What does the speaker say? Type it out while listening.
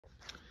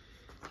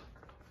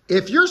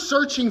If you're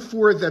searching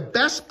for the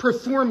best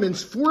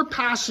performance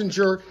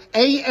four-passenger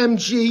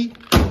AMG,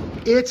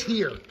 it's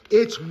here.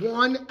 It's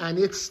one and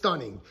it's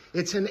stunning.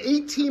 It's an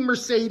 18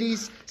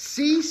 Mercedes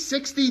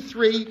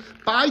C63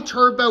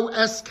 bi-turbo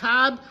S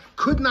Cab.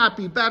 Could not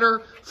be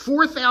better.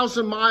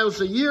 4,000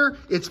 miles a year.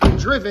 It's been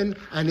driven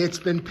and it's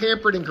been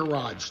pampered and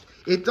garaged.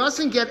 It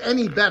doesn't get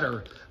any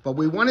better, but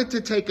we wanted to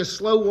take a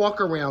slow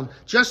walk around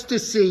just to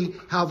see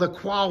how the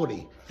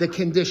quality, the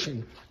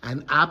condition,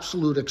 and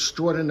absolute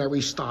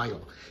extraordinary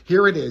style.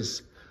 Here it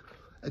is,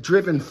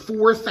 driven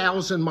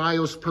 4,000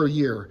 miles per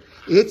year.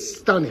 It's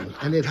stunning,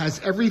 and it has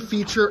every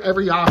feature,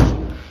 every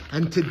option.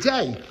 And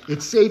today,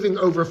 it's saving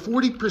over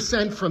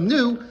 40% from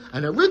new.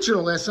 An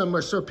original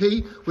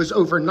SMSRP was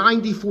over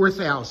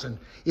 $94,000.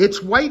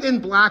 It's white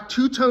and black,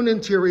 two-tone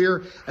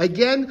interior.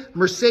 Again,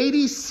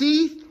 Mercedes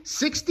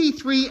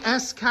C63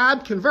 S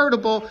Cab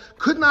convertible.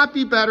 Could not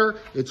be better.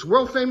 It's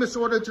world famous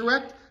Auto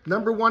Direct,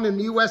 #1 in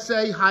the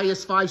USA,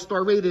 highest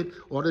 5-star rated,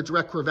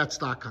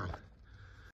 AutoDirectCorvettes.com.